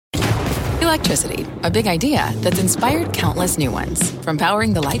Electricity, a big idea that's inspired countless new ones. From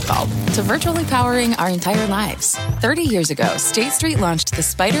powering the light bulb to virtually powering our entire lives. 30 years ago, State Street launched the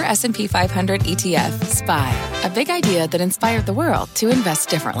Spider S&P 500 ETF, SPY. A big idea that inspired the world to invest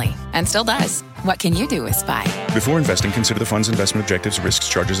differently. And still does. What can you do with SPY? Before investing, consider the fund's investment objectives, risks,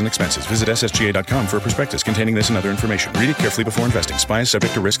 charges, and expenses. Visit ssga.com for a prospectus containing this and other information. Read it carefully before investing. SPY is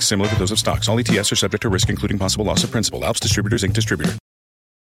subject to risks similar to those of stocks. All ETFs are subject to risk, including possible loss of principal. Alps Distributors, Inc. Distributor.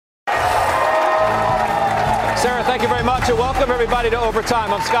 Sarah, thank you very much, and welcome everybody to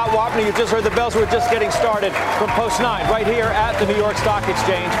Overtime. I'm Scott Wapner. You just heard the bells. We're just getting started from Post 9 right here at the New York Stock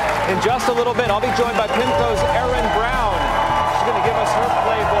Exchange. In just a little bit, I'll be joined by PIMCO's Erin Brown. She's going to give us her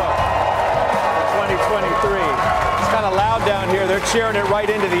playbook for 2023. It's kind of loud down here. They're cheering it right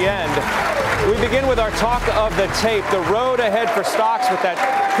into the end. We begin with our talk of the tape. The road ahead for stocks with that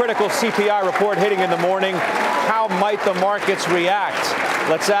critical CPI report hitting in the morning. How might the markets react?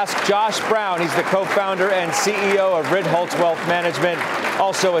 Let's ask Josh Brown. He's the co-founder and CEO of Ritholtz Wealth Management,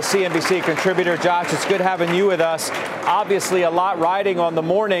 also a CNBC contributor. Josh, it's good having you with us. Obviously, a lot riding on the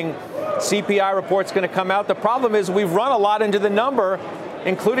morning. CPI report's going to come out. The problem is we've run a lot into the number,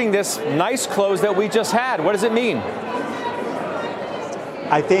 including this nice close that we just had. What does it mean?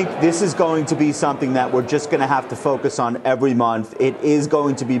 I think this is going to be something that we're just going to have to focus on every month. It is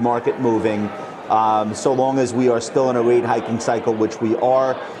going to be market moving. So long as we are still in a rate hiking cycle, which we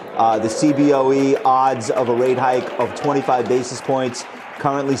are. The CBOE odds of a rate hike of 25 basis points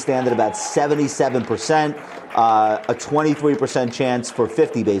currently stand at about 77%, a 23% chance for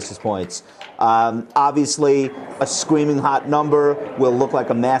 50 basis points. Obviously, a screaming hot number will look like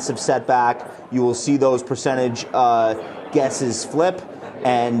a massive setback. You will see those percentage guesses flip,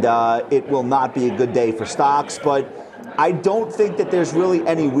 and it will not be a good day for stocks. But I don't think that there's really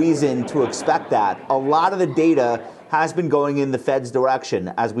any reason to expect that. A lot of the data has been going in the Fed's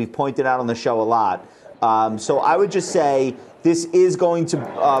direction, as we've pointed out on the show a lot. So I would just say this is going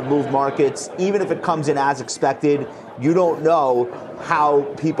to move markets, even if it comes in as expected. You don't know how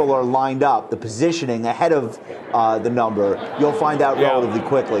people are lined up, the positioning ahead of the number. You'll find out relatively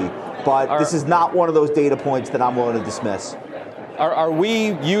quickly. But this is not one of those data points that I'm willing to dismiss. Are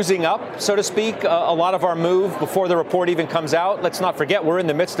we using up, so to speak, a lot of our move before the report even comes out? Let's not forget we're in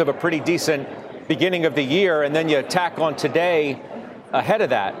the midst of a pretty decent beginning of the year, and then you tack on today ahead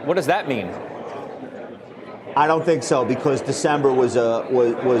of that. What does that mean? I don't think so, because December was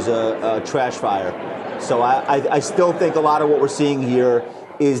a trash fire. So I still think a lot of what we're seeing here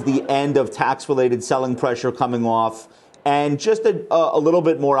is the end of tax-related selling pressure coming off, and just a little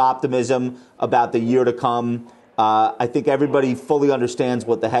bit more optimism about the year to come. I think everybody fully understands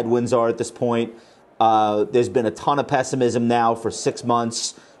what the headwinds are at this point. There's been a ton of pessimism now for 6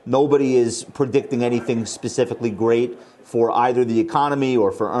 months. Nobody is predicting anything specifically great for either the economy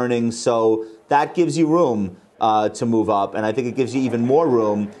or for earnings. So that gives you room to move up. And I think it gives you even more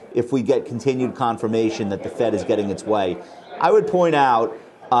room if we get continued confirmation that the Fed is getting its way. I would point out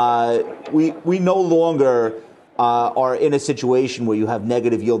we no longer are in a situation where you have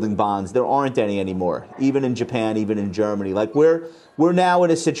negative yielding bonds. There aren't any anymore, even in Japan, even in Germany. Like we're now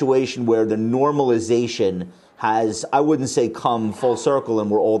in a situation where the normalization has, I wouldn't say come full circle and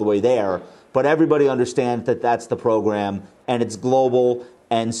we're all the way there, but everybody understands that that's the program and it's global.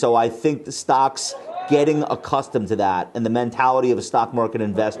 And so I think the stocks getting accustomed to that and the mentality of a stock market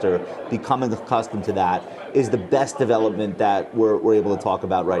investor becoming accustomed to that is the best development that we're able to talk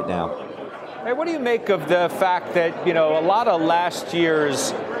about right now. Hey, what do you make of the fact that, a lot of last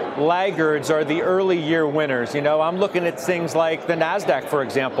year's laggards are the early year winners? I'm looking at things like the NASDAQ, for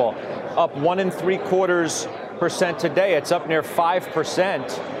example, up 1.75% today. It's up near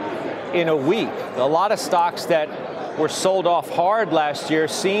 5% in a week. A lot of stocks that were sold off hard last year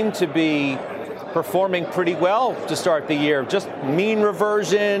seem to be performing pretty well to start the year. Just mean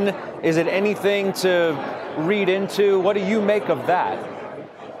reversion? Is it anything to read into? What do you make of that?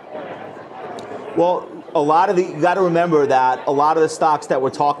 Well, you got to remember that a lot of the stocks that we're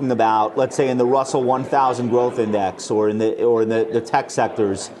talking about, let's say in the Russell 1000 Growth Index or in the tech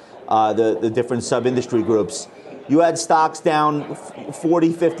sectors, the different sub-industry groups, you had stocks down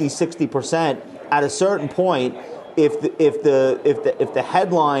 40, 50, 60%. At a certain point, if the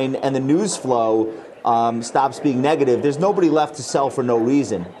headline and the news flow stops being negative, there's nobody left to sell for no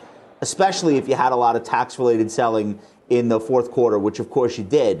reason, especially if you had a lot of tax-related selling in the fourth quarter, which of course you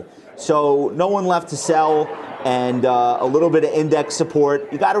did. So no one left to sell, and a little bit of index support.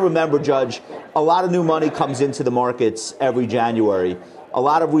 You got to remember, Judge, a lot of new money comes into the markets every January. A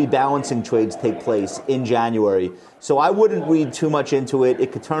lot of rebalancing trades take place in January. So I wouldn't read too much into it.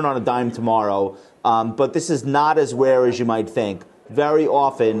 It could turn on a dime tomorrow. But this is not as rare as you might think. very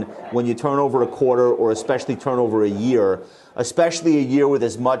often when you turn over a quarter or especially turn over a year, especially a year with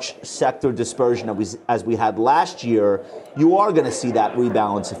as much sector dispersion as we had last year, you are going to see that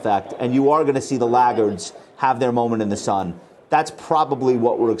rebalance effect, and you are going to see the laggards have their moment in the sun. That's probably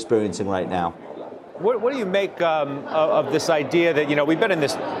what we're experiencing right now. What do you make of this idea that, we've been in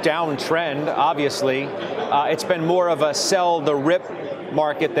this downtrend, obviously. It's been more of a sell the rip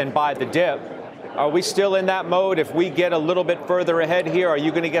market than buy the dip. Are we still in that mode? If we get a little bit further ahead here, are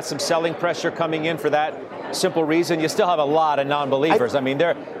you going to get some selling pressure coming in for that simple reason? You still have a lot of non-believers.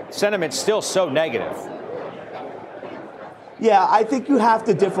 Their sentiment's still so negative. Yeah, I think you have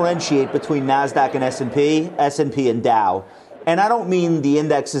to differentiate between NASDAQ and S&P and Dow. And I don't mean the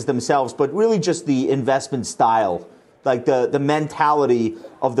indexes themselves, but really just the investment style, like the mentality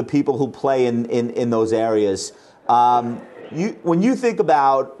of the people who play in those areas. When you think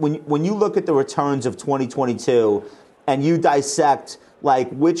about, when you look at the returns of 2022 and you dissect like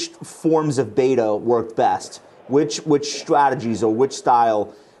which forms of beta worked best, which strategies or which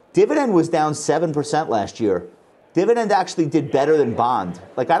style, dividend was down 7% last year. Dividend actually did better than bond.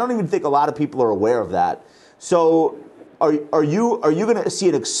 Like, I don't even think a lot of people are aware of that. So are you going to see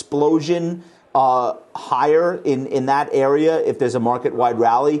an explosion higher in that area if there's a market-wide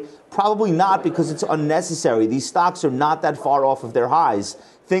rally? Probably not, because it's unnecessary. These stocks are not that far off of their highs.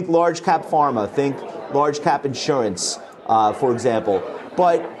 Think large cap pharma, think large cap insurance, for example.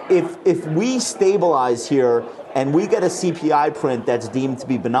 But if we stabilize here and we get a CPI print that's deemed to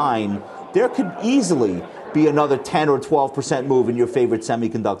be benign, there could easily be another 10 or 12% move in your favorite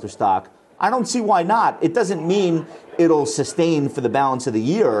semiconductor stock. I don't see why not. It doesn't mean it'll sustain for the balance of the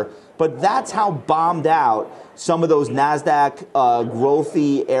year, but that's how bombed out some of those NASDAQ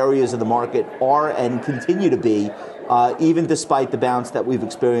growthy areas of the market are and continue to be, even despite the bounce that we've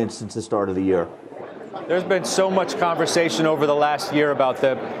experienced since the start of the year. There's been so much conversation over the last year about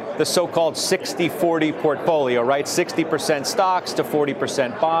the so-called 60-40 portfolio, right? 60% stocks to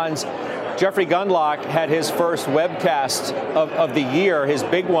 40% bonds. Jeffrey Gundlach had his first webcast of the year, his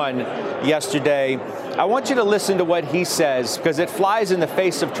big one yesterday. I want you to listen to what he says, because it flies in the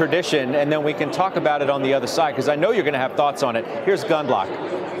face of tradition, and then we can talk about it on the other side, because I know you're going to have thoughts on it. Here's Gundlach.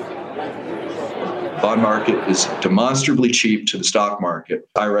 Bond market is demonstrably cheap to the stock market.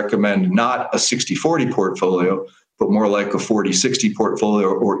 I recommend not a 60-40 portfolio, but more like a 40-60 portfolio,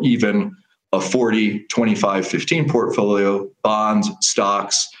 or even a 40-25-15 portfolio, bonds,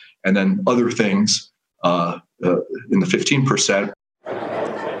 stocks, and then other things in the 15%.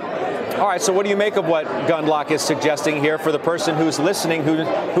 All right, so what do you make of what Gundlach is suggesting here for the person who's listening,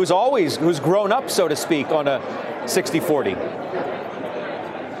 who's grown up, so to speak, on a 60-40?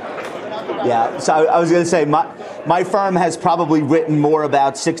 Yeah, so I was going to say, my firm has probably written more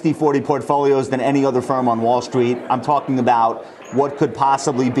about 60-40 portfolios than any other firm on Wall Street. I'm talking about what could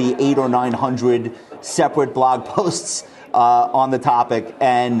possibly be 800 or 900 separate blog posts on the topic.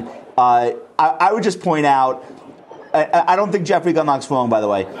 And I would just point out, I don't think Jeffrey Gundlach's wrong, by the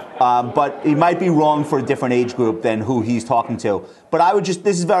way, but he might be wrong for a different age group than who he's talking to. But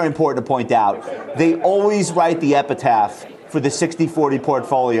this is very important to point out, they always write the epitaph for the 60-40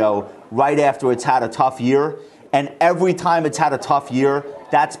 portfolio right after it's had a tough year. And every time it's had a tough year,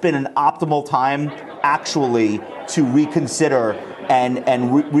 that's been an optimal time, actually, to reconsider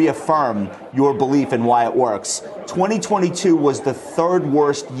and reaffirm your belief in why it works. 2022 was the third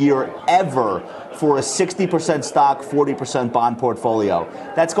worst year ever for a 60% stock, 40% bond portfolio.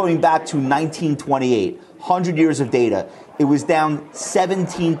 That's going back to 1928, 100 years of data. It was down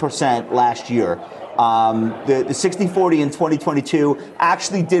 17% last year. The 60-40 in 2022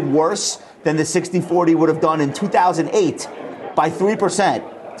 actually did worse than the 60-40 would have done in 2008 by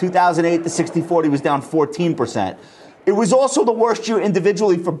 3%. 2008, the 60-40 was down 14%. It was also the worst year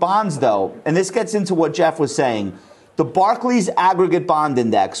individually for bonds, though, and this gets into what Jeff was saying. The Barclays Aggregate Bond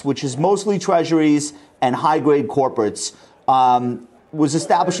Index, which is mostly treasuries and high-grade corporates, was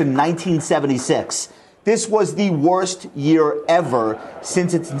established in 1976. This was the worst year ever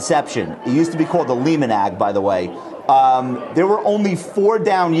since its inception. It used to be called the Lehman Ag, by the way. There were only 4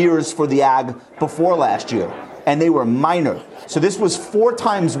 down years for the Ag before last year, and they were minor. So this was 4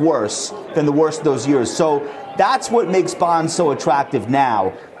 times worse than the worst of those years. So that's what makes bonds so attractive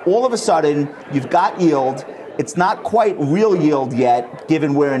now. All of a sudden, you've got yield. It's not quite real yield yet,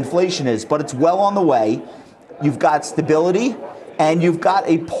 given where inflation is, but it's well on the way. You've got stability, and you've got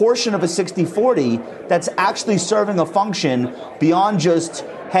a portion of a 60-40 that's actually serving a function beyond just,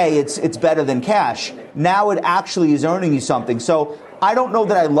 hey, it's better than cash. Now it actually is earning you something. So I don't know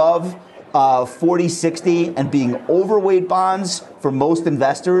that I love 40-60 and being overweight bonds for most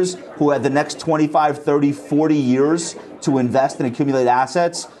investors who have the next 25, 30, 40 years to invest and accumulate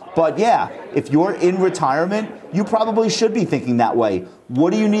assets. But yeah, if you're in retirement, you probably should be thinking that way.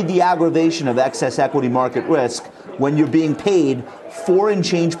 What do you need the aggravation of excess equity market risk when you're being paid 4% and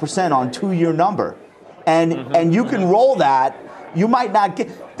change on 2-year number? And you can roll that. You might not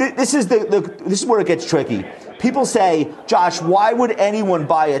get. This is this is where it gets tricky. People say, Josh, why would anyone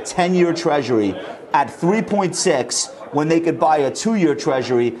buy a 10-year treasury at 3.6 when they could buy a 2-year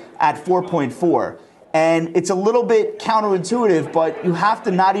treasury at 4.4? And it's a little bit counterintuitive, but you have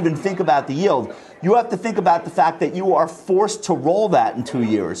to not even think about the yield. You have to think about the fact that you are forced to roll that in 2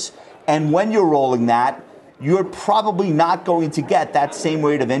 years. And when you're rolling that, you're probably not going to get that same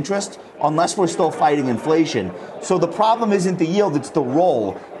rate of interest unless we're still fighting inflation. So the problem isn't the yield, it's the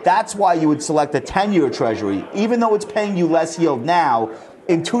roll. That's why you would select a 10-year treasury. Even though it's paying you less yield now,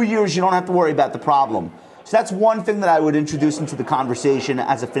 in 2 years you don't have to worry about the problem. So that's one thing that I would introduce into the conversation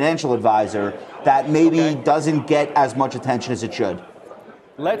as a financial advisor that maybe doesn't get as much attention as it should.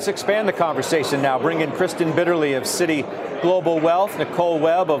 Let's expand the conversation now. Bring in Kristen Bitterly of Citi Global Wealth, Nicole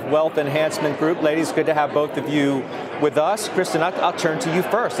Webb of Wealth Enhancement Group. Ladies, good to have both of you with us. Kristen, I'll turn to you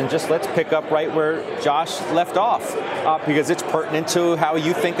first, and just let's pick up right where Josh left off, because it's pertinent to how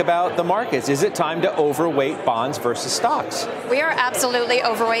you think about the markets. Is it time to overweight bonds versus stocks? We are absolutely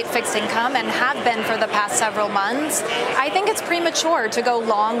overweight fixed income and have been for the past several months. I think it's premature to go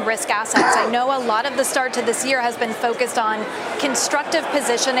long risk assets. I know a lot of the start to this year has been focused on constructive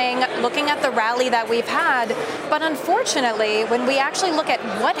positioning, looking at the rally that we've had, but unfortunately, when we actually look at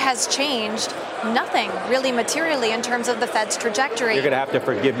what has changed, nothing really materially in terms of the Fed's trajectory. You're going to have to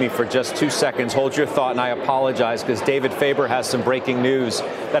forgive me for just 2 seconds. Hold your thought, and I apologize because David Faber has some breaking news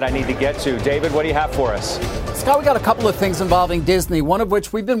that I need to get to. David, what do you have for us? Scott, we got a couple of things involving Disney, one of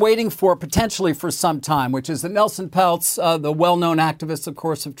which we've been waiting for potentially for some time, which is that Nelson Peltz, the well-known activist, of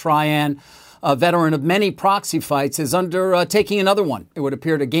course, of Trian, a veteran of many proxy fights, is undertaking another one. It would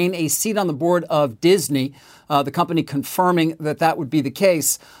appear to gain a seat on the board of Disney, the company confirming that that would be the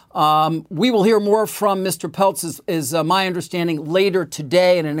case. We will hear more from Mr. Peltz, is my understanding, later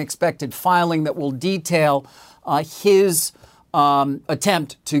today in an expected filing that will detail his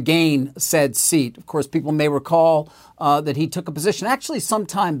attempt to gain said seat. Of course, people may recall that he took a position actually some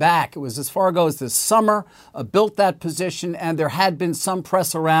time back. It was as far ago as this summer, built that position, and there had been some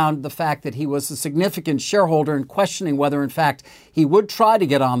press around the fact that he was a significant shareholder and questioning whether, in fact, he would try to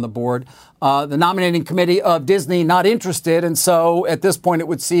get on the board. The nominating committee of Disney not interested, and so at this point it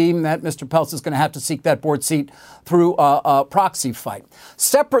would seem that Mr. Peltz is going to have to seek that board seat through a proxy fight.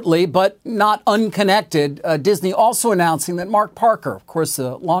 Separately, but not unconnected, Disney also announcing that Mark Parker, of course,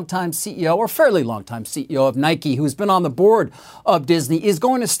 the longtime CEO, or fairly longtime CEO of Nike, who's been on the board of Disney, is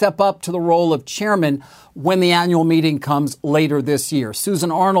going to step up to the role of chairman when the annual meeting comes later this year.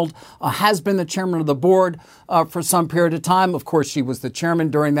 Susan Arnold has been the chairman of the board for some period of time. Of course, she was the chairman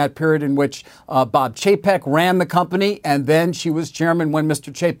during that period in which Bob Chapek ran the company, and then she was chairman when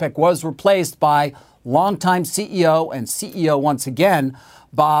Mr. Chapek was replaced by longtime CEO and CEO once again,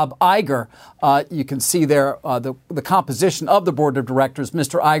 Bob Iger. You can see there the composition of the board of directors.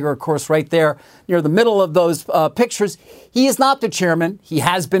 Mr. Iger, of course, right there near the middle of those pictures. He is not the chairman. He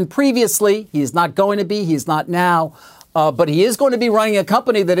has been previously. He is not going to be. He is not now. But he is going to be running a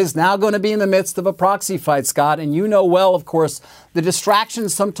company that is now going to be in the midst of a proxy fight, Scott. And you know well, of course, the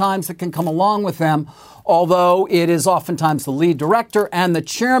distractions sometimes that can come along with them, although it is oftentimes the lead director and the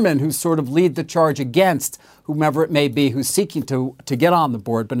chairman who sort of lead the charge against whomever it may be who's seeking to get on the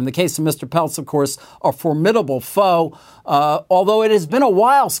board. But in the case of Mr. Peltz, of course, a formidable foe, although it has been a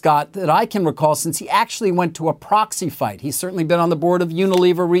while, Scott, that I can recall since he actually went to a proxy fight. He's certainly been on the board of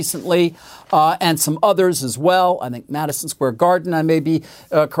Unilever recently and some others as well. I think Madison Square Garden, I may be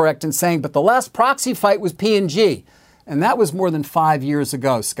correct in saying. But the last proxy fight was P&G. And that was more than 5 years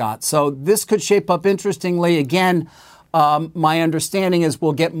ago, Scott. So this could shape up interestingly. Again, my understanding is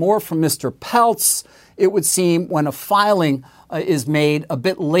we'll get more from Mr. Peltz, it would seem, when a filing is made a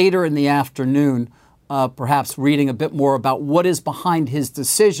bit later in the afternoon, perhaps reading a bit more about what is behind his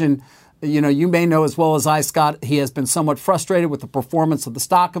decision. You know, you may know as well as I, Scott, he has been somewhat frustrated with the performance of the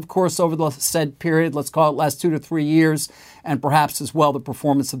stock, of course, over the said period, let's call it last 2 to 3 years, and perhaps as well the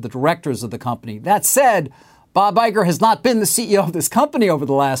performance of the directors of the company. That said, Bob Iger has not been the CEO of this company over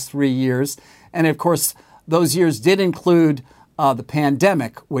the last 3 years. And of course, those years did include the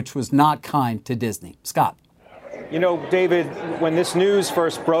pandemic, which was not kind to Disney. Scott. You know, David, when this news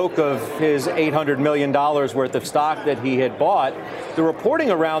first broke of his $800 million worth of stock that he had bought, the reporting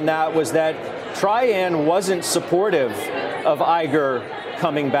around that was that Trian wasn't supportive of Iger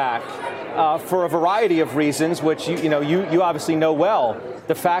coming back. for a variety of reasons, which you obviously know well.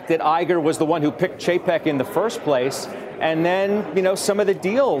 The fact that Iger was the one who picked Chapek in the first place, and then some of the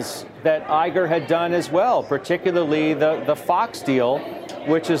deals that Iger had done as well, particularly the Fox deal,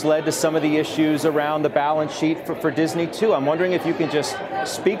 which has led to some of the issues around the balance sheet for Disney too. I'm wondering if you can just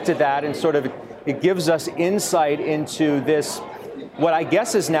speak to that, and sort of it gives us insight into this, what I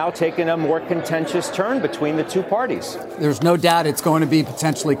guess is now taken a more contentious turn between the two parties. There's no doubt it's going to be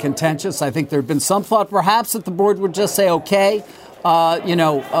potentially contentious. I think there had been some thought perhaps that the board would just say, okay,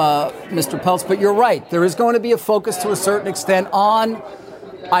 Mr. Peltz, but you're right. There is going to be a focus to a certain extent on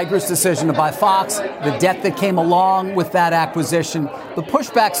Iger's decision to buy Fox, the debt that came along with that acquisition. The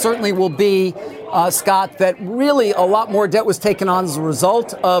pushback certainly will be, Scott, that really a lot more debt was taken on as a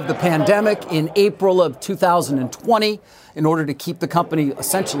result of the pandemic in April of 2020 in order to keep the company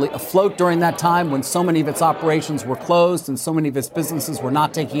essentially afloat during that time when so many of its operations were closed and so many of its businesses were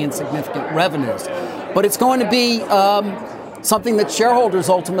not taking in significant revenues. But it's going to be something that shareholders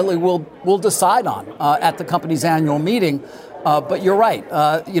ultimately will decide on at the company's annual meeting. But you're right.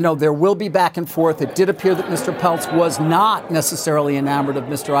 There will be back and forth. It did appear that Mr. Peltz was not necessarily enamored of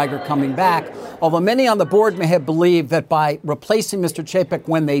Mr. Iger coming back, although many on the board may have believed that by replacing Mr. Chapek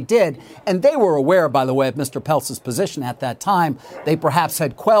when they did, and they were aware, by the way, of Mr. Peltz's position at that time, they perhaps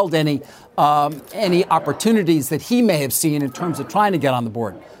had quelled any opportunities that he may have seen in terms of trying to get on the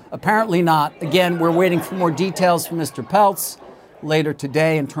board. Apparently not. Again, we're waiting for more details from Mr. Peltz later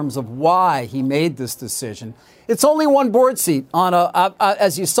today in terms of why he made this decision. It's only one board seat on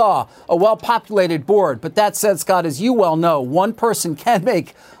as you saw, a well-populated board. But that said, Scott, as you well know, one person can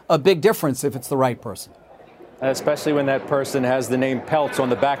make a big difference if it's the right person. Especially when that person has the name Peltz on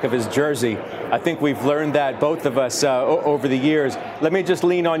the back of his jersey. I think we've learned that, both of us, over the years. Let me just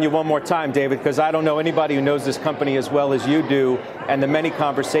lean on you one more time, David, because I don't know anybody who knows this company as well as you do, and the many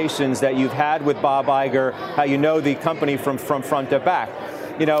conversations that you've had with Bob Iger, how you know the company from front to back.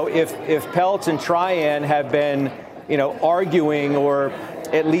 If Peltz and Trian have been, arguing or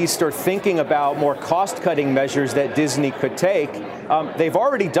thinking about more cost-cutting measures that Disney could take, they've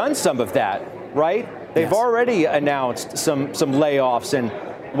already done some of that, right? They've already announced some layoffs and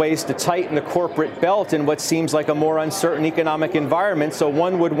ways to tighten the corporate belt in what seems like a more uncertain economic environment. So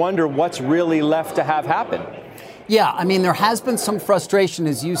one would wonder what's really left to have happen. Yeah, I mean, there has been some frustration,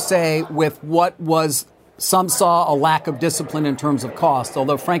 as you say, with what was, some saw a lack of discipline in terms of cost,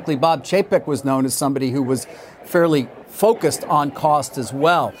 although, frankly, Bob Chapek was known as somebody who was fairly focused on cost as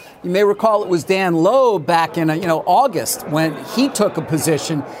well. You may recall it was Dan Loeb back in August when he took a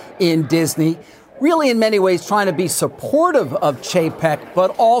position in Disney, really in many ways trying to be supportive of Chapek, but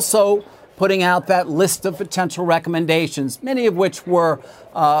also putting out that list of potential recommendations, many of which were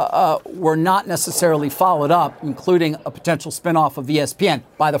not necessarily followed up, including a potential spinoff of ESPN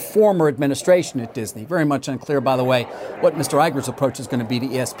by the former administration at Disney. Very much unclear, by the way, what Mr. Iger's approach is going to be to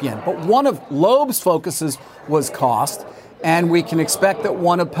ESPN. But one of Loeb's focuses was cost, and we can expect that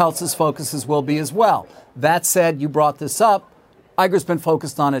one of Peltz's focuses will be as well. That said, you brought this up. Iger's been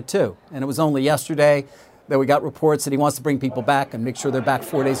focused on it, too. And it was only yesterday that we got reports that he wants to bring people back and make sure they're back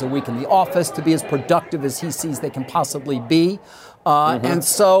 4 days a week in the office to be as productive as he sees they can possibly be. And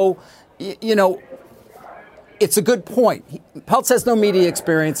so, it's a good point. Peltz has no media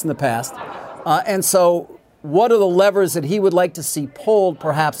experience in the past. And so what are the levers that he would like to see pulled,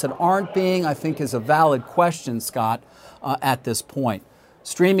 perhaps, that aren't being, I think, is a valid question, Scott, at this point.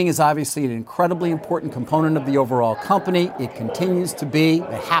 Streaming is obviously an incredibly important component of the overall company. It continues to be.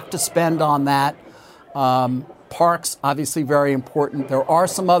 They have to spend on that. Parks, obviously very important. There are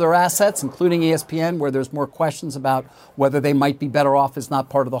some other assets, including ESPN, where there's more questions about whether they might be better off as not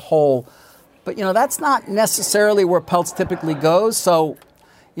part of the whole. But, that's not necessarily where Peltz typically goes. So,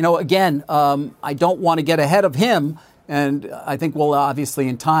 again, I don't want to get ahead of him. And I think we'll obviously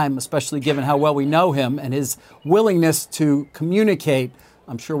in time, especially given how well we know him and his willingness to communicate,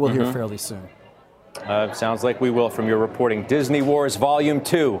 I'm sure we'll hear fairly soon. Sounds like we will from your reporting. Disney Wars Volume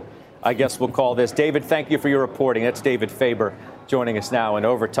 2, I guess we'll call this. David, thank you for your reporting. That's David Faber joining us now in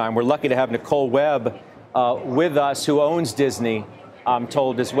overtime. We're lucky to have Nicole Webb with us, who owns Disney, I'm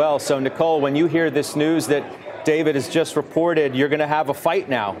told as well. So, Nicole, when you hear this news that David has just reported, you're going to have a fight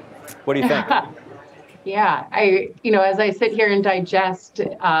now. What do you think? Yeah, as I sit here and digest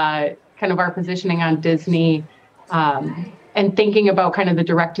kind of our positioning on Disney and thinking about kind of the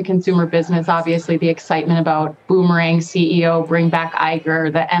direct-to-consumer business, obviously the excitement about Boomerang CEO, bring back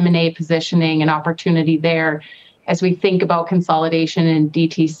Iger, the M&A positioning and opportunity there as we think about consolidation in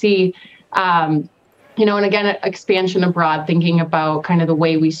DTC, and again, expansion abroad, thinking about kind of the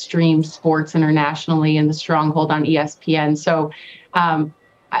way we stream sports internationally and the stronghold on ESPN. So,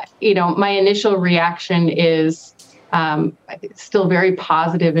 my initial reaction is still very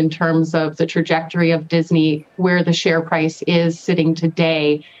positive in terms of the trajectory of Disney, where the share price is sitting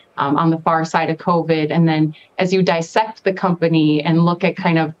today on the far side of COVID. And then as you dissect the company and look at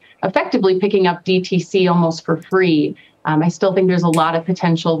kind of effectively picking up DTC almost for free, I still think there's a lot of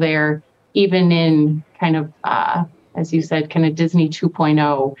potential there, even in kind of, as you said, kind of Disney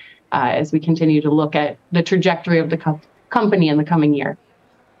 2.0, as we continue to look at the trajectory of the company in the coming year.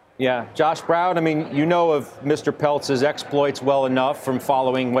 Yeah, Josh Brown, I mean, you know of Mr. Peltz's exploits well enough from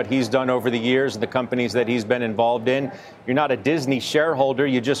following what he's done over the years and the companies that he's been involved in. You're not a Disney shareholder.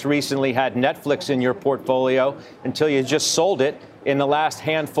 You just recently had Netflix in your portfolio until you just sold it in the last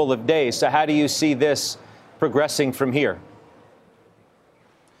handful of days. So how do you see this progressing from here?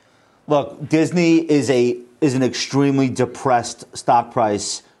 Look, Disney is an extremely depressed stock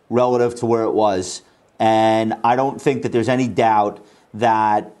price relative to where it was. And I don't think that there's any doubt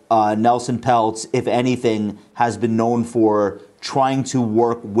that Nelson Peltz, if anything, has been known for trying to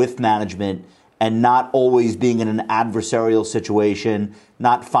work with management and not always being in an adversarial situation,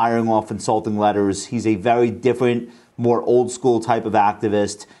 not firing off insulting letters. He's a very different, more old school type of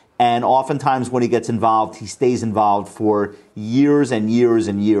activist. And oftentimes when he gets involved, he stays involved for years and years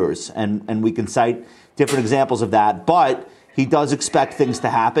and years. And we can cite different examples of that. But he does expect things to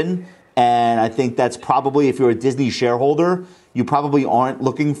happen. And I think that's probably, if you're a Disney shareholder, you probably aren't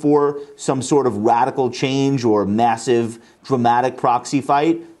looking for some sort of radical change or massive, dramatic proxy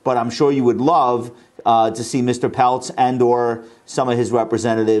fight. But I'm sure you would love to see Mr. Peltz and or some of his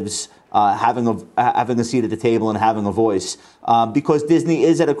representatives having a seat at the table and having a voice. Because Disney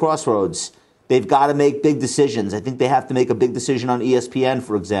is at a crossroads. They've got to make big decisions. I think they have to make a big decision on ESPN,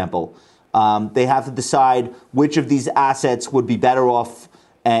 for example. They have to decide which of these assets would be better off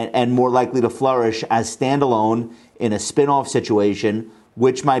and more likely to flourish as standalone in a spin-off situation,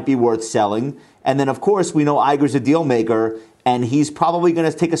 which might be worth selling. And then, of course, we know Iger's a deal maker, and he's probably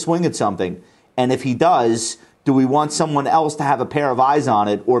going to take a swing at something. And if he does, do we want someone else to have a pair of eyes on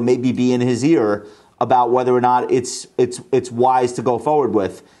it or maybe be in his ear about whether or not it's wise to go forward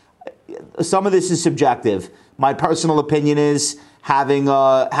with? Some of this is subjective. My personal opinion is having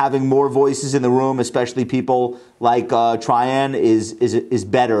more voices in the room, especially people like Trian, is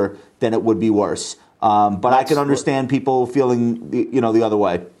better than it would be worse. But I can understand people feeling the other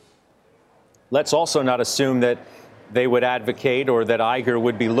way. Let's also not assume that they would advocate or that Iger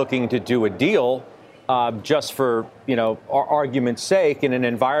would be looking to do a deal just for argument's sake in an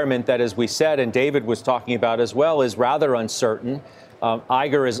environment that, as we said, and David was talking about as well, is rather uncertain.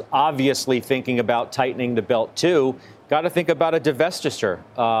 Iger is obviously thinking about tightening the belt too. Got to think about a divestiture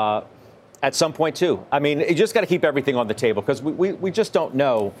at some point, too. I mean, you just got to keep everything on the table because we just don't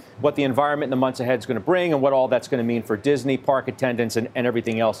know what the environment in the months ahead is going to bring and what all that's going to mean for Disney, park attendance, and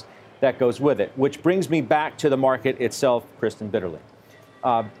everything else that goes with it. Which brings me back to the market itself, Kristen Bitterly.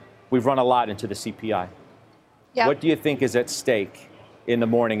 We've run a lot into the CPI. Yep. What do you think is at stake in the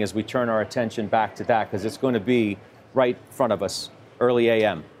morning as we turn our attention back to that? Because it's going to be right in front of us, early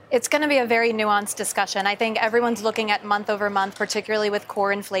a.m. It's going to be a very nuanced discussion. I think everyone's looking at month over month, particularly with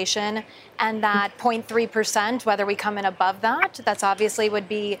core inflation, and that 0.3%, whether we come in above that, that's obviously would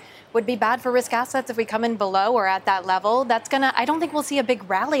be bad for risk assets if we come in below or at that level. I don't think we'll see a big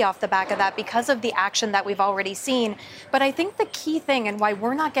rally off the back of that because of the action that we've already seen. But I think the key thing and why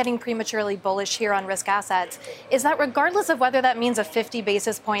we're not getting prematurely bullish here on risk assets is that regardless of whether that means a 50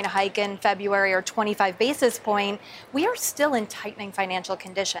 basis point hike in February or 25 basis point, we are still in tightening financial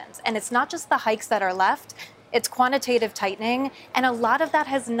conditions. And it's not just the hikes that are left. It's quantitative tightening, and a lot of that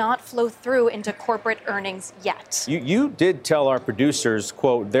has not flowed through into corporate earnings yet. You did tell our producers,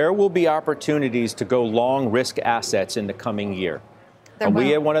 quote, there will be opportunities to go long risk assets in the coming year. Are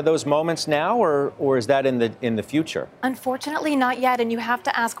we at one of those moments now, or is that in the future? Unfortunately, not yet. And you have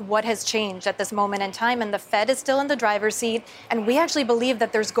to ask what has changed at this moment in time. And the Fed is still in the driver's seat. And we actually believe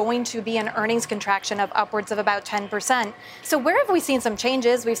that there's going to be an earnings contraction of upwards of about 10%. So where have we seen some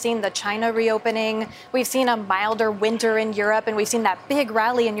changes? We've seen the China reopening. We've seen a milder winter in Europe. And we've seen that big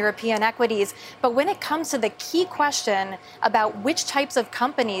rally in European equities. But when it comes to the key question about which types of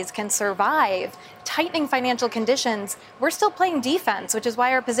companies can survive tightening financial conditions, we're still playing defense, which is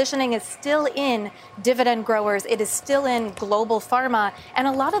why our positioning is still in dividend growers. It is still in global pharma and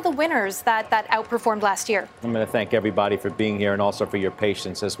a lot of the winners that outperformed last year. I'm going to thank everybody for being here and also for your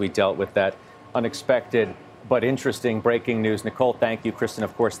patience as we dealt with that unexpected but interesting breaking news. Nicole, thank you. Kristen,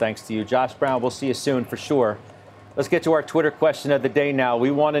 of course, thanks to you. Josh Brown, we'll see you soon for sure. Let's get to our Twitter question of the day now. We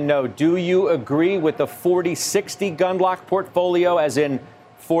want to know, do you agree with the 40-60 gun lock portfolio, as in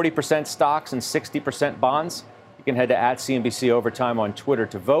 40% stocks and 60% bonds? You can head to @CNBC Overtime on Twitter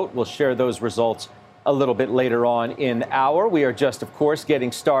to vote. We'll share those results a little bit later on in the hour. We are just, of course,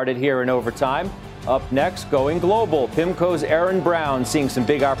 getting started here in Overtime. Up next, going global. PIMCO's Erin Brown seeing some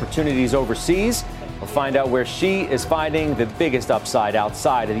big opportunities overseas. We'll find out where she is finding the biggest upside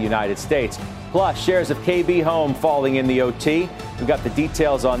outside of the United States. Plus, shares of KB Home falling in the OT. We've got the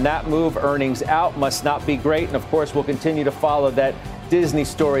details on that move. Earnings out must not be great. And, of course, we'll continue to follow that Disney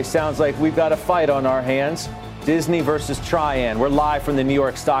story. Sounds like we've got a fight on our hands. Disney versus Trian. We're live from the New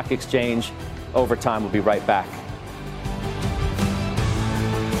York Stock Exchange. Overtime. We'll be right back.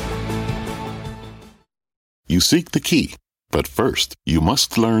 You seek the key, but first, you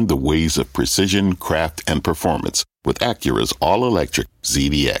must learn the ways of precision, craft, and performance with Acura's all-electric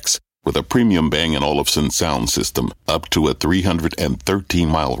ZDX. With a premium Bang & Olufsen sound system up to a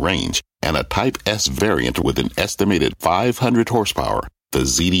 313-mile range and a Type S variant with an estimated 500 horsepower, the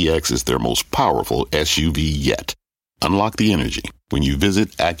ZDX is their most powerful SUV yet. Unlock the energy when you visit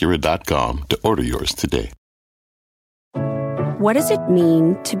Acura.com to order yours today. What does it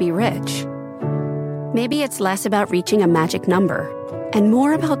mean to be rich? Maybe it's less about reaching a magic number and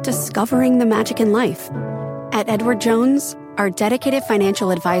more about discovering the magic in life. At Edward Jones, our dedicated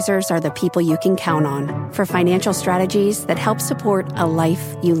financial advisors are the people you can count on for financial strategies that help support a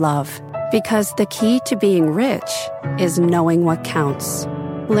life you love. Because the key to being rich is knowing what counts.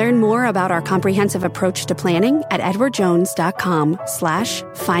 Learn more about our comprehensive approach to planning at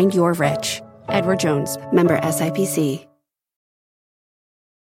edwardjones.com/findyourrich. Edward Jones, member SIPC.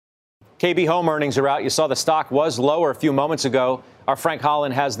 KB Home earnings are out. You saw the stock was lower a few moments ago. Our Frank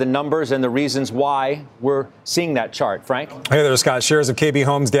Holland has the numbers and the reasons why we're seeing that chart. Frank? Hey there, Scott. Shares of KB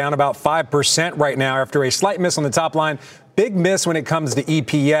Home's down about 5% right now after a slight miss on the top line. Big miss when it comes to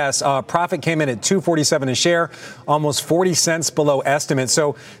EPS. Profit came in at $2.47 a share, almost 40 cents below estimates.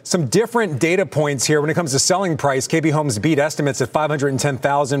 So some different data points here when it comes to selling price. KB Homes beat estimates at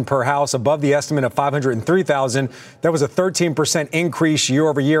 $510,000 per house, above the estimate of $503,000. That was a 13% increase year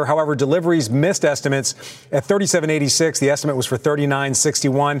over year. However, deliveries missed estimates at 3786. The estimate was for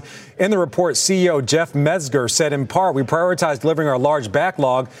 3961. In the report, CEO Jeff Metzger said, in part, we prioritize delivering our large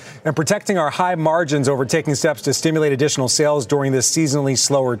backlog and protecting our high margins over taking steps to stimulate additional sales during this seasonally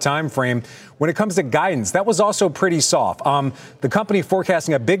slower time frame. When it comes to guidance, that was also pretty soft. The company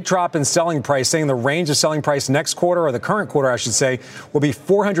forecasting a big drop in selling price, saying the range of selling price next quarter, or the current quarter, I should say, will be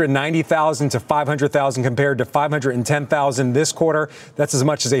 $490,000 to $500,000 compared to $510,000 this quarter. That's as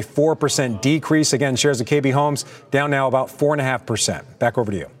much as a 4% decrease. Again, shares of KB Homes down now about 4.5%. Back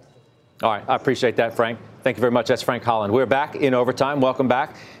over to you. All right. I appreciate that, Frank. Thank you very much. That's Frank Holland. We're back in Overtime. Welcome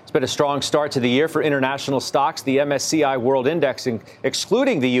back. It's been a strong start to the year for international stocks. The MSCI World Index,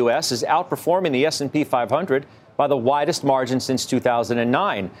 excluding the U.S., is outperforming the S&P 500 by the widest margin since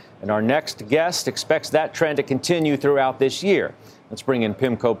 2009. And our next guest expects that trend to continue throughout this year. Let's bring in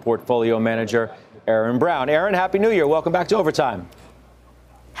PIMCO portfolio manager Erin Brown. Erin, Happy New Year. Welcome back to Overtime.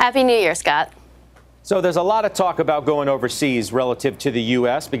 Happy New Year, Scott. So there's a lot of talk about going overseas relative to the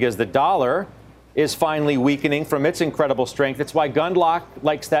U.S. because the dollar is finally weakening from its incredible strength. It's why Gundlach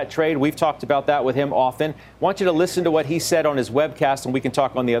likes that trade. We've talked about that with him often. I want you to listen to what he said on his webcast, and we can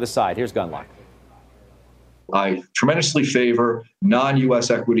talk on the other side. Here's Gundlach. I tremendously favor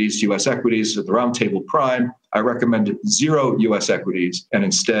non-U.S. equities, U.S. equities at the Roundtable Prime. I recommend zero U.S. equities and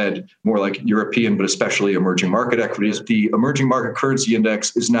instead more like European, but especially emerging market equities. The emerging market currency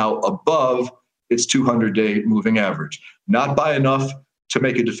index is now above its 200-day moving average. Not by enough to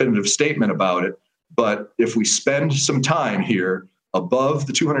make a definitive statement about it, but if we spend some time here above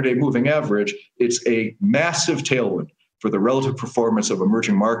the 200-day moving average, it's a massive tailwind for the relative performance of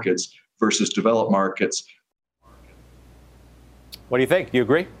emerging markets versus developed markets. What do you think? Do you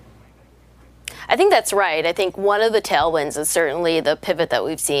agree? I think that's right. I think one of the tailwinds is certainly the pivot that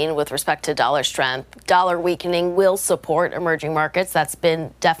we've seen with respect to dollar strength. Dollar weakening will support emerging markets. That's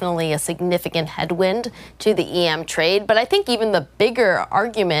been definitely a significant headwind to the EM trade. But I think even the bigger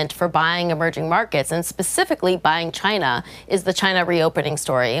argument for buying emerging markets, and specifically buying China, is the China reopening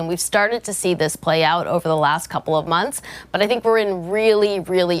story. And we've started to see this play out over the last couple of months. But I think we're in really,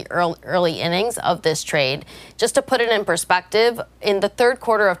 really early innings of this trade. Just to put it in perspective, in the third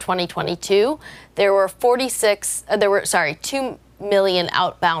quarter of 2022, there were 2 million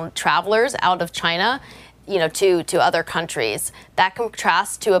outbound travelers out of China. to other countries. That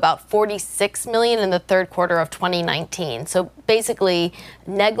contrasts to about 46 million in the third quarter of 2019. So basically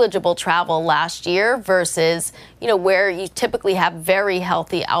negligible travel last year versus, where you typically have very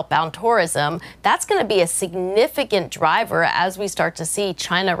healthy outbound tourism. That's going to be a significant driver as we start to see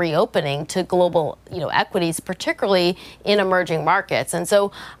China reopening to global, equities, particularly in emerging markets. And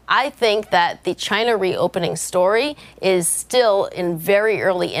so I think that the China reopening story is still in very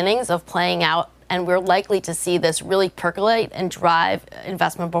early innings of playing out. And we're likely to see this really percolate and drive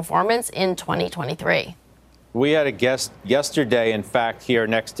investment performance in 2023. We had a guest yesterday, in fact, here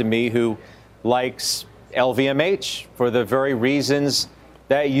next to me who likes LVMH for the very reasons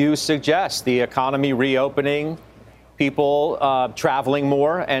that you suggest. The economy reopening, people traveling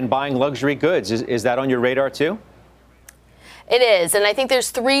more and buying luxury goods. Is that on your radar, too? It is. And I think there's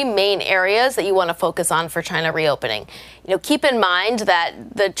three main areas that you want to focus on for China reopening. Keep in mind that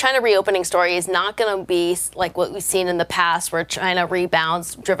the China reopening story is not going to be like what we've seen in the past, where China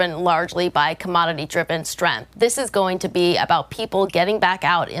rebounds driven largely by commodity-driven strength. This is going to be about people getting back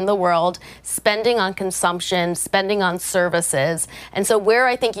out in the world, spending on consumption, spending on services. And so where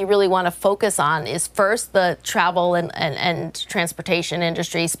I think you really want to focus on is first the travel and transportation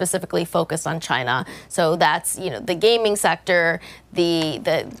industry, specifically focused on China. So that's, the gaming sector,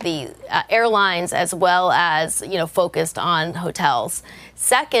 the airlines, as well as, focused on hotels.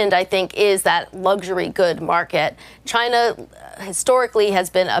 Second, I think, is that luxury good market. China historically has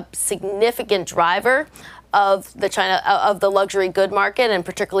been a significant driver of the luxury good market, and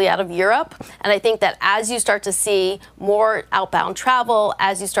particularly out of Europe. And I think that as you start to see more outbound travel,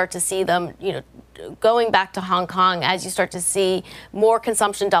 as you start to see them, going back to Hong Kong, as you start to see more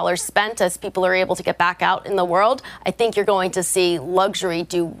consumption dollars spent as people are able to get back out in the world, I think you're going to see luxury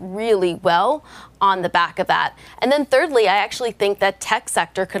do really well on the back of that. And then thirdly, I actually think that tech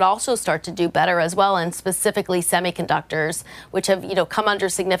sector could also start to do better as well, and specifically semiconductors, which have, come under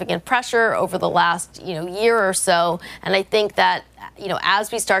significant pressure over the last, year or so. And I think that,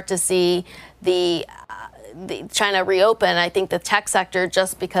 as we start to see the China reopen, I think the tech sector,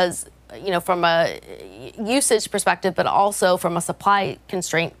 just because from a usage perspective, but also from a supply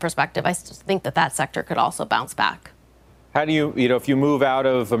constraint perspective, I think that sector could also bounce back. How do you, if you move out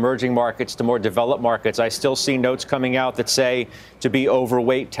of emerging markets to more developed markets, I still see notes coming out that say to be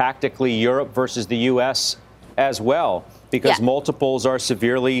overweight tactically Europe versus the U.S. as well, because multiples are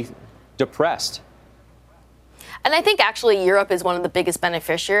severely depressed. And I think actually Europe is one of the biggest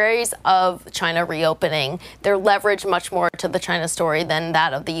beneficiaries of China reopening. They're leveraged much more to the China story than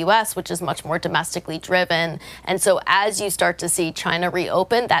that of the U.S., which is much more domestically driven. And so as you start to see China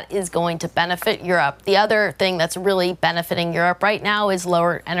reopen, that is going to benefit Europe. The other thing that's really benefiting Europe right now is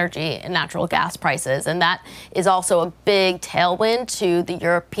lower energy and natural gas prices. And that is also a big tailwind to the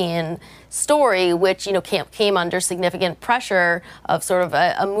European story, which, came under significant pressure of sort of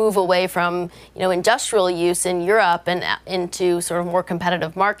a move away from, industrial use in Europe and into sort of more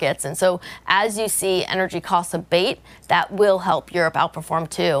competitive markets. And so as you see energy costs abate, that will help Europe outperform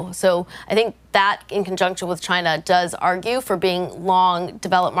too. So I think that in conjunction with China does argue for being long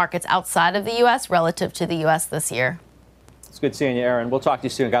developed markets outside of the U.S. relative to the U.S. this year. It's good seeing you, Erin. We'll talk to you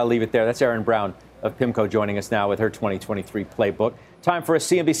soon. Got to leave it there. That's Erin Brown of PIMCO joining us now with her 2023 playbook. Time for a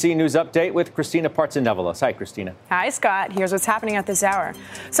CNBC News update with Christina Partsenevelos. Hi, Christina. Hi, Scott. Here's what's happening at this hour.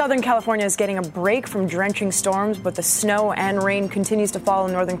 Southern California is getting a break from drenching storms, but the snow and rain continues to fall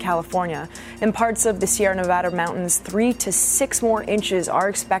in Northern California. In parts of the Sierra Nevada mountains, 3 to 6 more inches are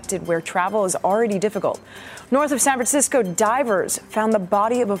expected where travel is already difficult. North of San Francisco, divers found the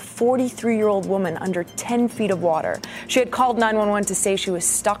body of a 43-year-old woman under 10 feet of water. She had called 911 to say she was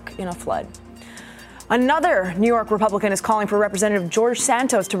stuck in a flood. Another New York Republican is calling for Representative George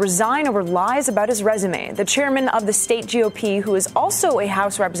Santos to resign over lies about his resume. The chairman of the state GOP, who is also a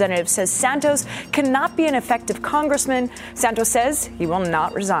House representative, says Santos cannot be an effective congressman. Santos says he will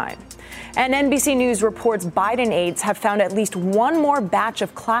not resign. And NBC News reports Biden aides have found at least one more batch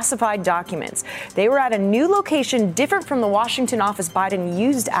of classified documents. They were at a new location different from the Washington office Biden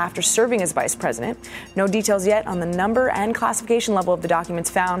used after serving as vice president. No details yet on the number and classification level of the documents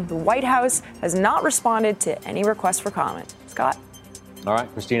found. The White House has not responded to any requests for comment. Scott? All right,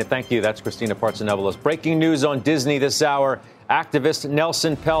 Christina, thank you. That's Christina Partsenevelos. Breaking news on Disney this hour. Activist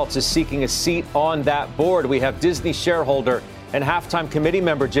Nelson Peltz is seeking a seat on that board. We have Disney shareholder and halftime committee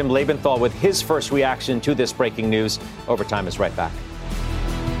member Jim Lebenthal with his first reaction to this breaking news. Overtime is right back.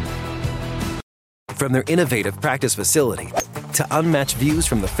 From their innovative practice facility to unmatched views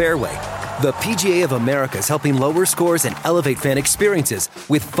from the fairway, The PGA of America is helping lower scores and elevate fan experiences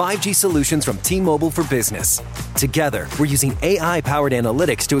with 5G solutions from T-Mobile for Business. Together, we're using AI-powered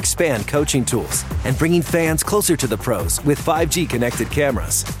analytics to expand coaching tools and bringing fans closer to the pros with 5G connected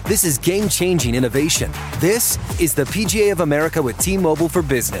cameras. This is game-changing innovation. This is the PGA of America with T-Mobile for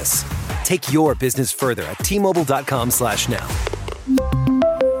Business. Take your business further at T-Mobile.com/now.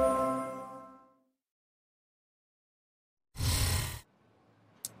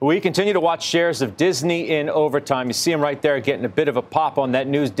 We continue to watch shares of Disney in overtime. You see him right there getting a bit of a pop on that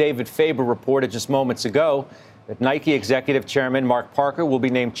news. David Faber reported just moments ago that Nike executive chairman Mark Parker will be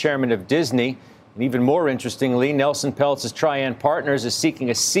named chairman of Disney. And even more interestingly, Nelson Peltz' Trian Partners is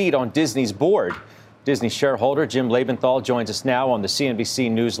seeking a seat on Disney's board. Disney shareholder Jim Lebenthal joins us now on the CNBC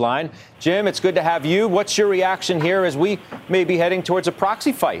Newsline. Jim, it's good to have you. What's your reaction here as we may be heading towards a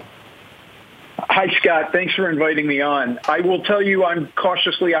proxy fight? Hi, Scott. Thanks for inviting me on. I will tell you I'm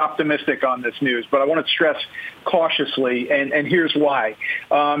cautiously optimistic on this news, but I want to stress cautiously, and here's why.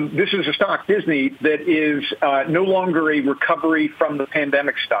 This is a stock, Disney, that is no longer a recovery from the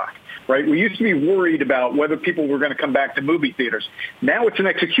pandemic stock. Right? We used to be worried about whether people were going to come back to movie theaters. Now it's an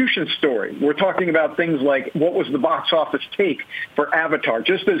execution story. We're talking about things like what was the box office take for Avatar,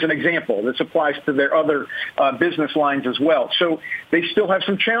 just as an example. This applies to their other business lines as well. So they still have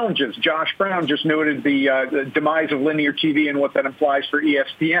some challenges. Josh Brown just noted the demise of linear TV and what that implies for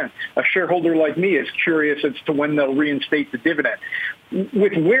ESPN. A shareholder like me is curious as to when they'll reinstate the dividend.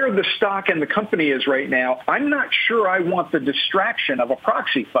 With where the stock and the company is right now, I'm not sure I want the distraction of a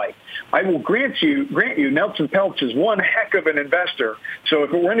proxy fight. I will grant you, Nelson Peltz is one heck of an investor. So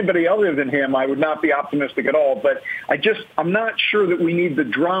if it were anybody other than him, I would not be optimistic at all. But I'm not sure that we need the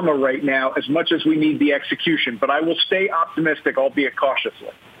drama right now as much as we need the execution. But I will stay optimistic, albeit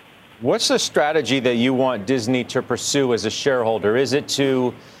cautiously. What's the strategy that you want Disney to pursue as a shareholder? Is it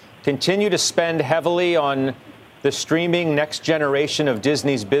to continue to spend heavily on the streaming next generation of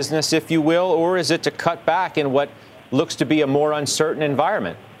Disney's business, if you will, or is it to cut back in what looks to be a more uncertain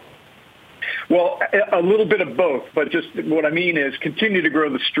environment? Well, a little bit of both, but just what I mean is continue to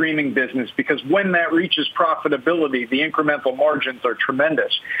grow the streaming business, because when that reaches profitability, the incremental margins are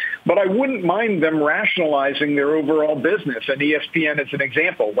tremendous. But I wouldn't mind them rationalizing their overall business, and ESPN is an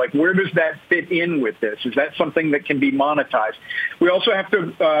example. Like, where does that fit in with this? Is that something that can be monetized? We also have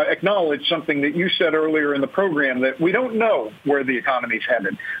to acknowledge something that you said earlier in the program, that we don't know where the economy's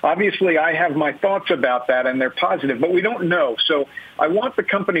headed. Obviously, I have my thoughts about that, and they're positive, but we don't know. So I want the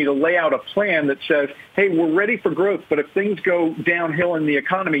company to lay out a plan that says, hey, we're ready for growth, but if things go downhill in the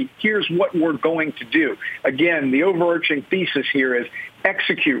economy, here's what we're going to do. Again, the overarching thesis here is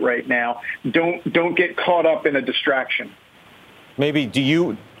execute right now. Don't get caught up in a distraction. Maybe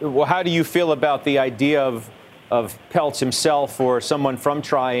how do you feel about the idea of Peltz himself or someone from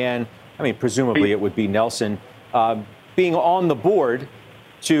Trian? I mean, presumably it would be Nelson, being on the board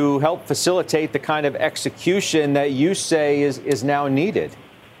to help facilitate the kind of execution that you say is now needed.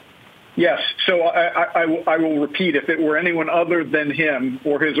 Yes. So I will repeat, if it were anyone other than him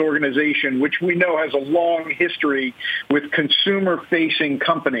or his organization, which we know has a long history with consumer-facing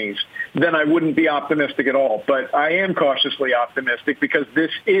companies, then I wouldn't be optimistic at all. But I am cautiously optimistic because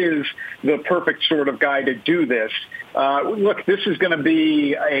this is the perfect sort of guy to do this. Look, this is going to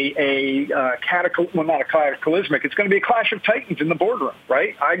be not a cataclysmic. It's going to be a clash of titans in the boardroom,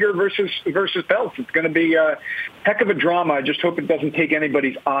 right? Iger versus Peltz. It's going to be a heck of a drama. I just hope it doesn't take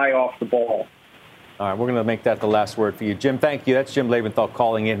anybody's eye off the ball. All right, we're going to make that the last word for you. Jim, thank you. That's Jim Lebenthal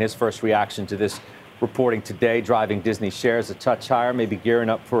calling in his first reaction to this reporting today, driving Disney shares a touch higher, maybe gearing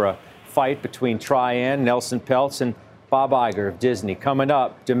up for a fight between Trian, Nelson Peltz, and Bob Iger of Disney. Coming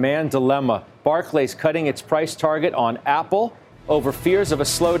up, demand dilemma. Barclays cutting its price target on Apple over fears of a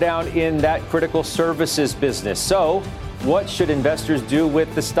slowdown in that critical services business. So what should investors do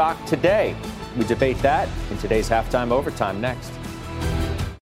with the stock today? We debate that in today's Halftime Overtime next.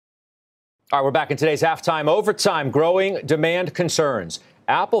 All right, we're back in today's Halftime Overtime. Growing demand concerns.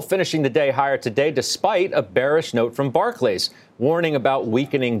 Apple finishing the day higher today despite a bearish note from Barclays, warning about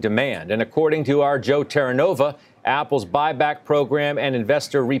weakening demand. And according to our Joe Terranova, Apple's buyback program and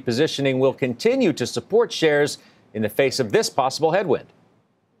investor repositioning will continue to support shares in the face of this possible headwind.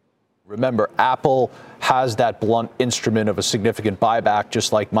 Remember, Apple has that blunt instrument of a significant buyback,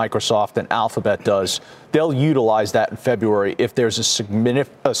 just like Microsoft and Alphabet does. They'll utilize that in February if there's a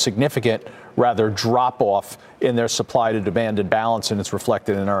significant drop-off in their supply to demand imbalance, and it's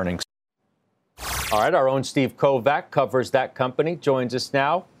reflected in earnings. All right, our own Steve Kovac covers that company, joins us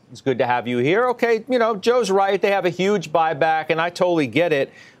now. It's good to have you here. Okay, Joe's right. They have a huge buyback, and I totally get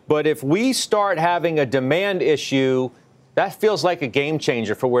it. But if we start having a demand issue, that feels like a game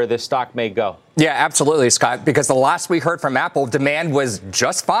changer for where this stock may go. Yeah, absolutely, Scott, because the last we heard from Apple, demand was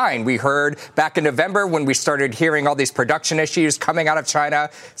just fine. We heard back in November when we started hearing all these production issues coming out of China,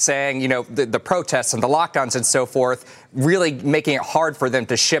 saying, the protests and the lockdowns and so forth, really making it hard for them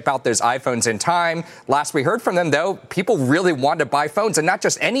to ship out those iPhones in time. Last we heard from them, though, people really want to buy phones, and not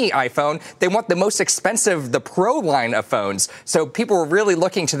just any iPhone. They want the most expensive, the Pro line of phones. So people were really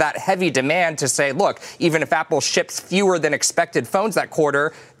looking to that heavy demand to say, look, even if Apple ships fewer than expected phones that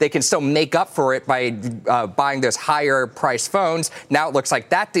quarter, they can still make up for it by buying those higher priced phones. Now it looks like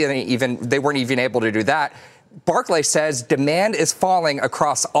they weren't even able to do that. Barclays says demand is falling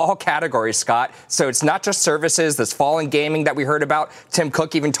across all categories, Scott. So it's not just services, this fall in gaming that we heard about. Tim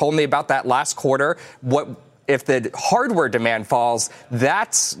Cook even told me about that last quarter. If the hardware demand falls,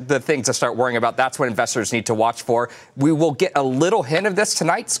 that's the thing to start worrying about. That's what investors need to watch for. We will get a little hint of this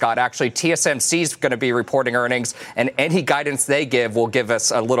tonight, Scott. Actually, TSMC is going to be reporting earnings, and any guidance they give will give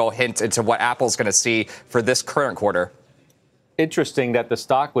us a little hint into what Apple's going to see for this current quarter. Interesting that the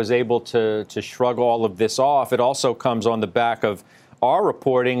stock was able to shrug all of this off. It also comes on the back of our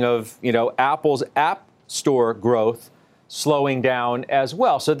reporting of, Apple's App Store growth slowing down as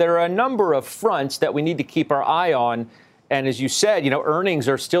well. So there are a number of fronts that we need to keep our eye on. And as you said, earnings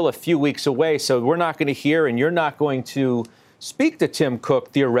are still a few weeks away. So we're not going to hear, and you're not going to speak to Tim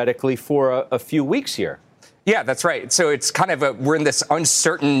Cook theoretically for a few weeks here. Yeah, that's right. So it's kind of we're in this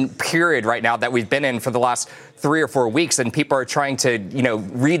uncertain period right now that we've been in for the last 3 or 4 weeks, and people are trying to,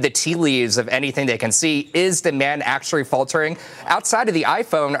 read the tea leaves of anything they can see. Is demand actually faltering? Outside of the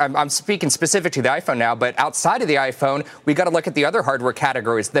iPhone, I'm speaking specific to the iPhone now, but outside of the iPhone, we got to look at the other hardware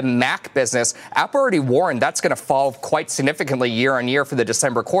categories. The Mac business, Apple already warned that's going to fall quite significantly year on year for the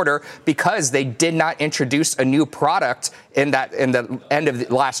December quarter because they did not introduce a new product in the end of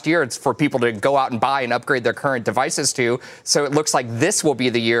the last year. It's for people to go out and buy and upgrade their current devices to. So it looks like this will be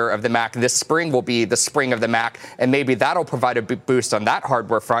the year of the Mac. This spring will be the spring of the Mac. And maybe that'll provide a boost on that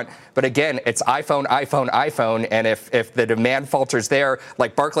hardware front. But again, it's iPhone, iPhone, iPhone. And if the demand falters there,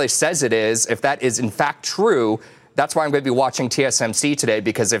 like Barclays says it is, if that is in fact true, that's why I'm going to be watching TSMC today,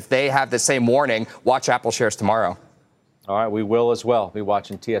 because if they have the same warning, watch Apple shares tomorrow. All right, we will as well be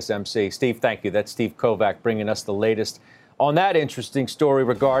watching TSMC. Steve, thank you. That's Steve Kovac bringing us the latest on that interesting story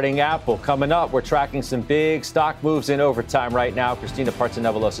regarding Apple. Coming up, we're tracking some big stock moves in overtime right now. Christina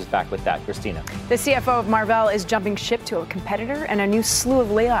Partsenevelos is back with that. Christina. The CFO of Marvell is jumping ship to a competitor, and a new slew of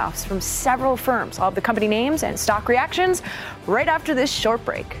layoffs from several firms. All of the company names and stock reactions right after this short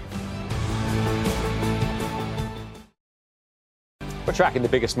break. We're tracking the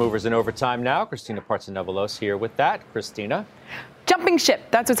biggest movers in overtime now. Christina Partsenevelos here with that. Christina. Jumping ship.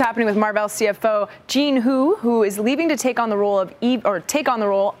 That's what's happening with Marvell CFO Jean Hu, who is leaving to take on the role of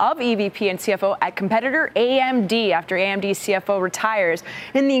EVP and CFO at competitor AMD after AMD's CFO retires.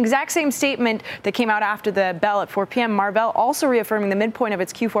 In the exact same statement that came out after the bell at 4 p.m., Marvell also reaffirming the midpoint of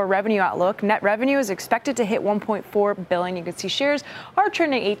its Q4 revenue outlook. Net revenue is expected to hit $1.4 billion. You can see shares are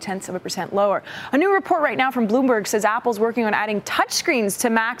trending 0.8% lower. A new report right now from Bloomberg says Apple's working on adding touchscreens to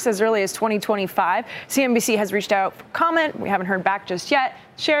Macs as early as 2025. CNBC has reached out for comment. We haven't heard back just yet.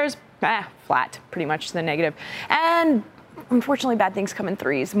 Shares, flat, pretty much to the negative. And unfortunately, bad things come in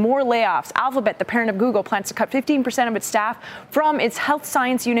threes. More layoffs. Alphabet, the parent of Google, plans to cut 15% of its staff from its health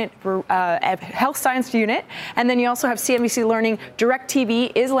science unit. And then you also have CNBC learning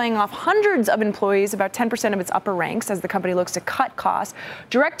DirecTV is laying off hundreds of employees, about 10% of its upper ranks, as the company looks to cut costs.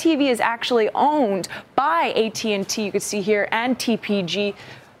 DirecTV is actually owned by AT&T, you can see here, and TPG.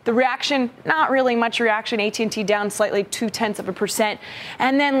 The reaction, not really much reaction. AT&T down slightly, 0.2%.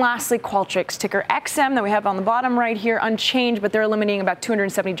 And then lastly, Qualtrics, ticker XM that we have on the bottom right here, unchanged, but they're eliminating about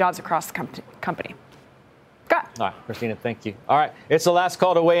 270 jobs across the company. Scott. All right, Christina, thank you. All right, it's the last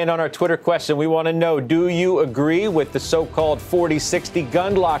call to weigh in on our Twitter question. We want to know, do you agree with the so-called 40-60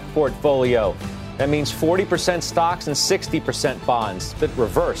 gun lock portfolio? That means 40% stocks and 60% bonds, but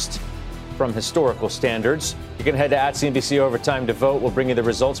reversed from historical standards. You can head to @CNBC Overtime to vote. We'll bring you the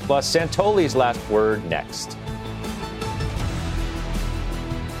results, plus Santoli's last word next.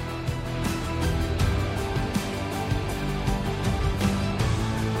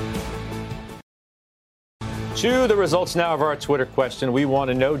 To the results now of our Twitter question. We want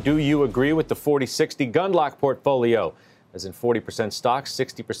to know, do you agree with the 40-60 gun lock portfolio? As in 40% stocks,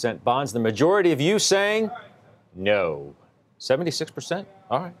 60% bonds. The majority of you saying no. 76%?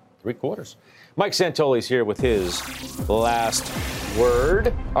 All right. 3/4. Mike Santoli's here with his last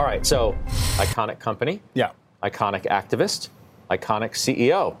word. All right, so iconic company. Yeah. Iconic activist. Iconic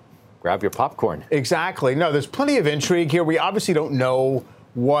CEO. Grab your popcorn. Exactly. No, there's plenty of intrigue here. We obviously don't know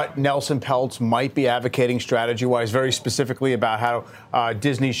what Nelson Peltz might be advocating strategy-wise, very specifically about how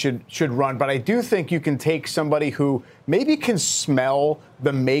Disney should run. But I do think you can take somebody who maybe can smell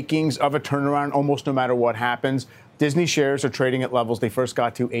the makings of a turnaround almost no matter what happens. Disney shares are trading at levels they first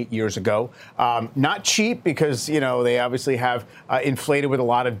got to 8 years ago. Not cheap because, they obviously have inflated with a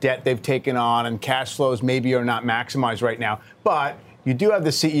lot of debt they've taken on, and cash flows maybe are not maximized right now. But you do have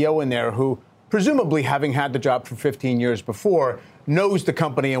the CEO in there who, presumably having had the job for 15 years before, knows the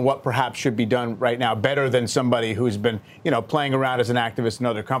company and what perhaps should be done right now better than somebody who's been, playing around as an activist in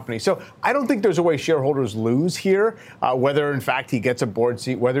other companies. So I don't think there's a way shareholders lose here, whether, in fact, he gets a board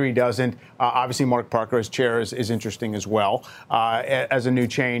seat, whether he doesn't. Obviously, Mark Parker as chair is interesting as well as a new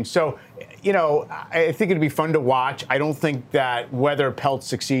change. So, I think it'd be fun to watch. I don't think that whether Peltz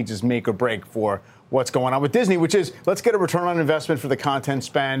succeeds is make or break for what's going on with Disney, which is let's get a return on investment for the content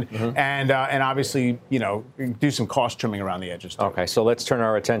spend and obviously, do some cost trimming around the edges, too. Okay, so let's turn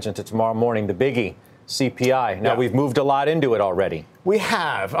our attention to tomorrow morning, the biggie, CPI. Now, we've moved a lot into it already. We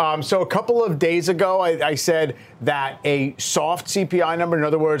have. So a couple of days ago, I said that a soft CPI number, in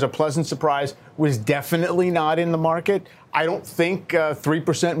other words, a pleasant surprise, was definitely not in the market. I don't think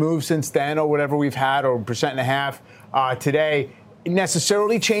 3% move since then or whatever we've had, or 1.5% today,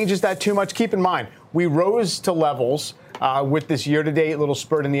 necessarily changes that too much. Keep in mind, we rose to levels with this year-to-date little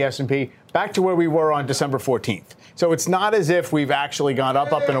spurt in the S&P back to where we were on December 14th. So it's not as if we've actually gone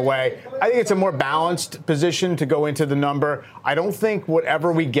up and away. I think it's a more balanced position to go into the number. I don't think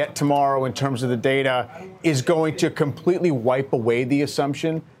whatever we get tomorrow in terms of the data is going to completely wipe away the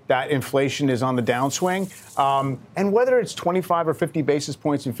assumption that inflation is on the downswing. And whether it's 25 or 50 basis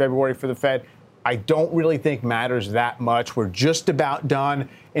points in February for the Fed, I don't really think matters that much. We're just about done.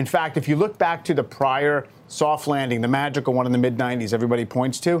 In fact, if you look back to the prior soft landing, the magical one in the mid-90s everybody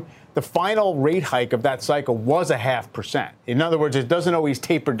points to, the final rate hike of that cycle was 0.5%. In other words, it doesn't always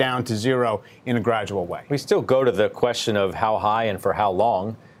taper down to zero in a gradual way. We still go to the question of how high and for how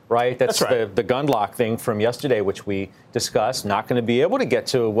long, right? That's right. The Gundlach thing from yesterday, which we discussed, not going to be able to get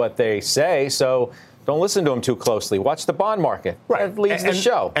to what they say. So don't listen to them too closely. Watch the bond market. Right. That leads the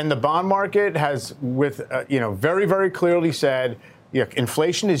show. And the bond market has, very, very clearly said,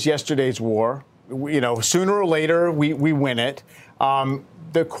 inflation is yesterday's war. Sooner or later, we win it.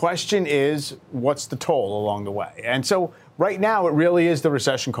 The question is, what's the toll along the way? And so right now, it really is the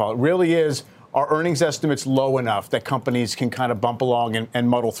recession call. It really is, are earnings estimates low enough that companies can kind of bump along and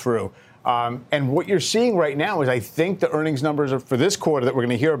muddle through? And what you're seeing right now is I think the earnings numbers for this quarter that we're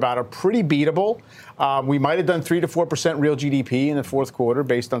going to hear about are pretty beatable. We might have done 3 to 4% real GDP in the fourth quarter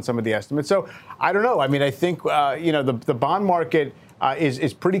based on some of the estimates. So I don't know. I mean, I think, the bond market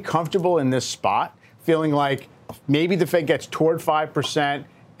is pretty comfortable in this spot, feeling like maybe the Fed gets toward 5%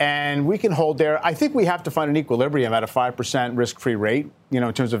 and we can hold there. I think we have to find an equilibrium at a 5% risk-free rate,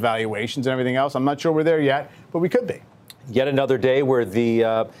 in terms of valuations and everything else. I'm not sure we're there yet, but we could be. Yet another day where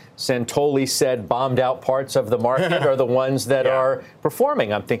the Santoli said bombed out parts of the market are the ones that are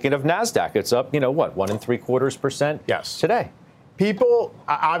performing. I'm thinking of NASDAQ. It's up, 1.75% today. People,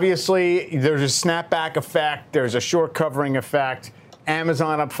 obviously, there's a snapback effect. There's a short covering effect.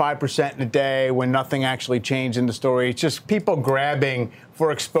 Amazon up 5% in a day when nothing actually changed in the story. It's just people grabbing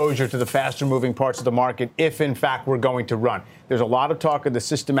for exposure to the faster moving parts of the market if, in fact, we're going to run. There's a lot of talk of the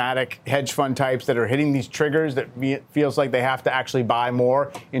systematic hedge fund types that are hitting these triggers that feels like they have to actually buy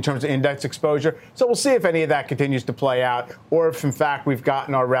more in terms of index exposure. So we'll see if any of that continues to play out or if, in fact, we've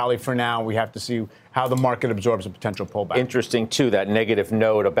gotten our rally for now. We have to see how the market absorbs a potential pullback. Interesting, too, that negative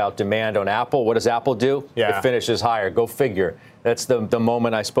note about demand on Apple. What does Apple do? It finishes higher. Go figure. That's the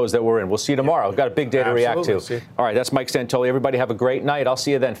moment, I suppose, that we're in. We'll see you tomorrow. We've got a big day to react to. All right, that's Mike Santoli. Everybody have a great night. I'll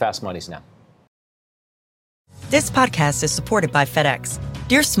see you then. Fast Money's now. This podcast is supported by FedEx.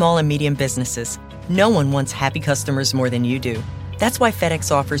 Dear small and medium businesses, no one wants happy customers more than you do. That's why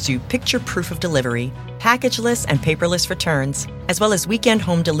FedEx offers you picture proof of delivery, packageless and paperless returns, as well as weekend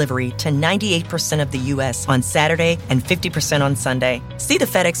home delivery to 98% of the U.S. on Saturday and 50% on Sunday. See the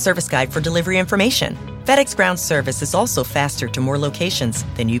FedEx service guide for delivery information. FedEx Ground service is also faster to more locations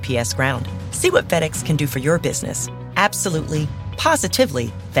than UPS Ground. See what FedEx can do for your business. Absolutely,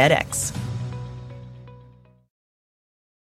 positively FedEx.